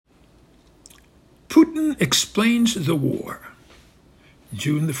Putin explains the war.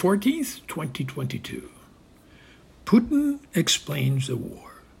 June the 14th, 2022. Putin explains the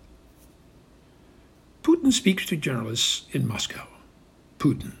war. Putin speaks to journalists in Moscow.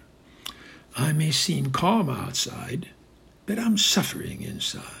 Putin: I may seem calm outside, but I'm suffering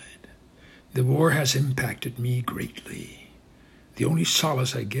inside. The war has impacted me greatly. The only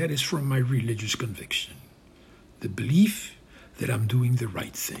solace I get is from my religious conviction, the belief that I'm doing the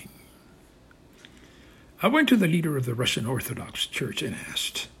right thing. I went to the leader of the Russian Orthodox Church and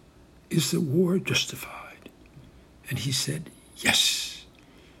asked, is the war justified? And he said, yes.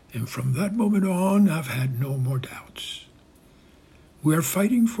 And from that moment on, I've had no more doubts. We are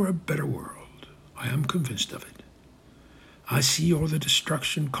fighting for a better world. I am convinced of it. I see all the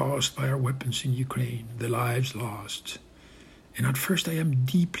destruction caused by our weapons in Ukraine, the lives lost. And at first I am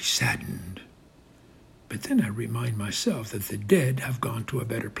deeply saddened. But then I remind myself that the dead have gone to a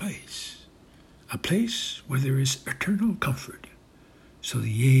better place. A place where there is eternal comfort, so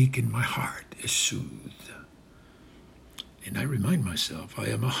the ache in my heart is soothed. And I remind myself I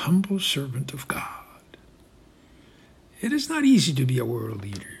am a humble servant of God. It is not easy to be a world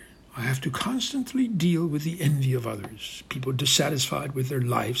leader. I have to constantly deal with the envy of others, people dissatisfied with their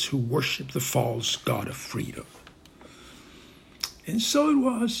lives who worship the false god of freedom. And so it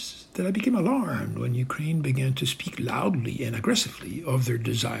was that I became alarmed when Ukraine began to speak loudly and aggressively of their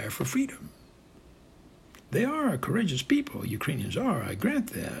desire for freedom. They are courageous people, Ukrainians are, I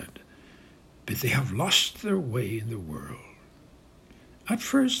grant that, but they have lost their way in the world. At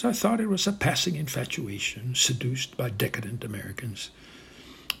first, I thought it was a passing infatuation seduced by decadent Americans,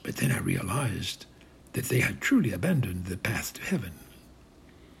 but then I realized that they had truly abandoned the path to heaven.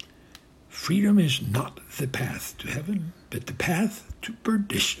 Freedom is not the path to heaven, but the path to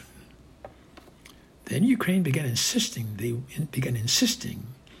perdition. Then Ukraine began insisting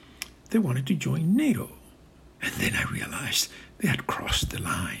they wanted to join NATO. And then I realized they had crossed the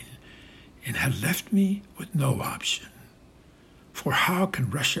line and had left me with no option. For how can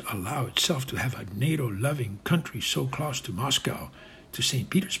Russia allow itself to have a NATO-loving country so close to Moscow, to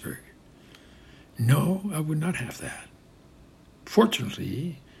St. Petersburg? No, I would not have that.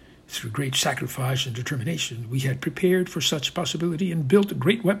 Fortunately, through great sacrifice and determination, we had prepared for such possibility and built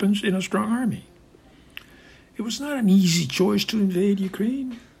great weapons in a strong army. It was not an easy choice to invade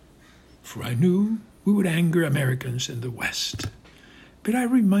Ukraine, for I knew we would anger Americans in the West. But I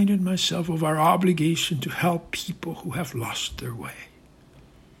reminded myself of our obligation to help people who have lost their way.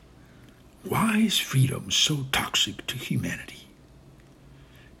 Why is freedom so toxic to humanity?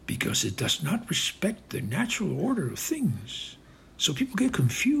 Because it does not respect the natural order of things. So people get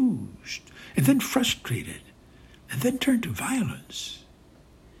confused and then frustrated and then turn to violence.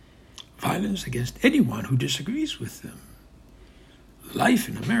 Violence against anyone who disagrees with them. Life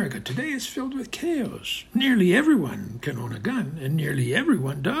in America today is filled with chaos. Nearly everyone can own a gun, and nearly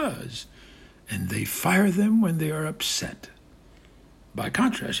everyone does. And they fire them when they are upset. By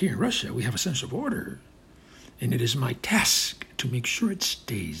contrast, here in Russia, we have a sense of order. And it is my task to make sure it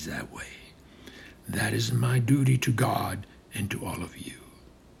stays that way. That is my duty to God and to all of you.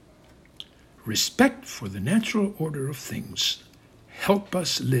 Respect for the natural order of things help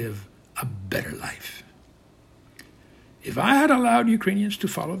us live a better life. If I had allowed Ukrainians to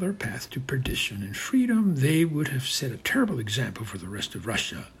follow their path to perdition and freedom, they would have set a terrible example for the rest of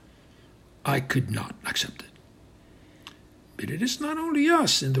Russia. I could not accept it. But it is not only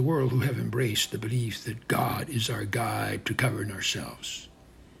us in the world who have embraced the belief that God is our guide to govern ourselves.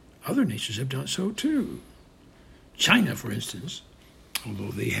 Other nations have done so too. China, for instance,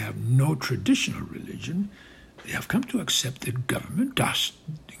 although they have no traditional religion, they have come to accept that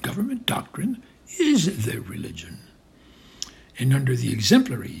government doctrine is their religion. And under the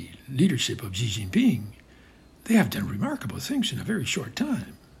exemplary leadership of Xi Jinping, they have done remarkable things in a very short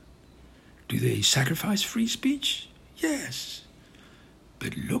time. Do they sacrifice free speech? Yes.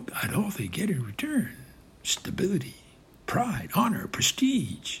 But look at all they get in return. Stability, pride, honor,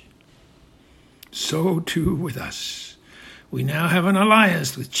 prestige. So too with us. We now have an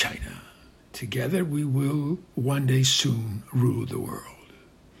alliance with China. Together we will one day soon rule the world.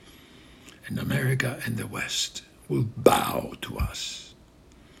 And America and the West will bow to us.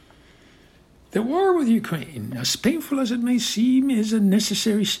 The war with Ukraine, as painful as it may seem, is a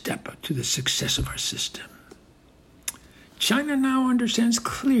necessary step to the success of our system. China now understands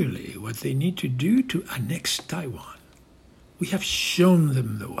clearly what they need to do to annex Taiwan. We have shown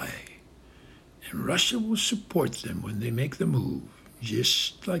them the way, and Russia will support them when they make the move,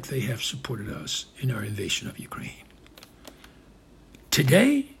 just like they have supported us in our invasion of Ukraine.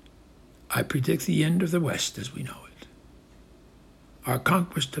 Today, I predict the end of the West as we know it. Our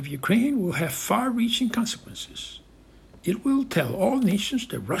conquest of Ukraine will have far-reaching consequences. It will tell all nations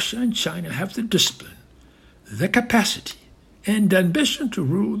that Russia and China have the discipline, the capacity, and ambition to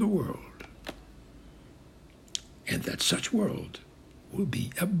rule the world, and that such world will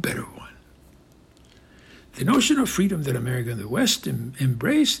be a better one. The notion of freedom that America and the West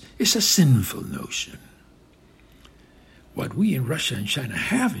embrace is a sinful notion. What we in Russia and China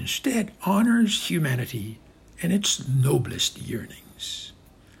have instead honors humanity and its noblest yearnings.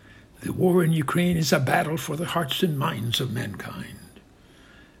 The war in Ukraine is a battle for the hearts and minds of mankind.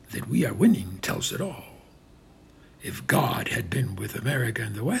 That we are winning tells it all. If God had been with America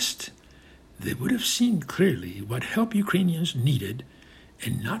and the West, they would have seen clearly what help Ukrainians needed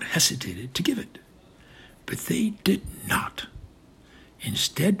and not hesitated to give it. But they did not.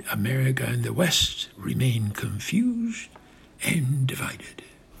 Instead, America and the West remained confused and divided.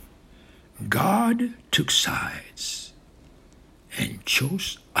 God took sides and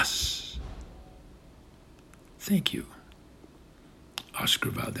chose us. Thank you. Oscar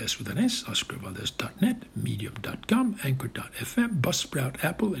Valdez with an S, oscarvaldez.net, medium.com, anchor.fm, Buzzsprout,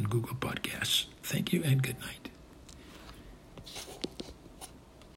 Apple, and Google Podcasts. Thank you and good night.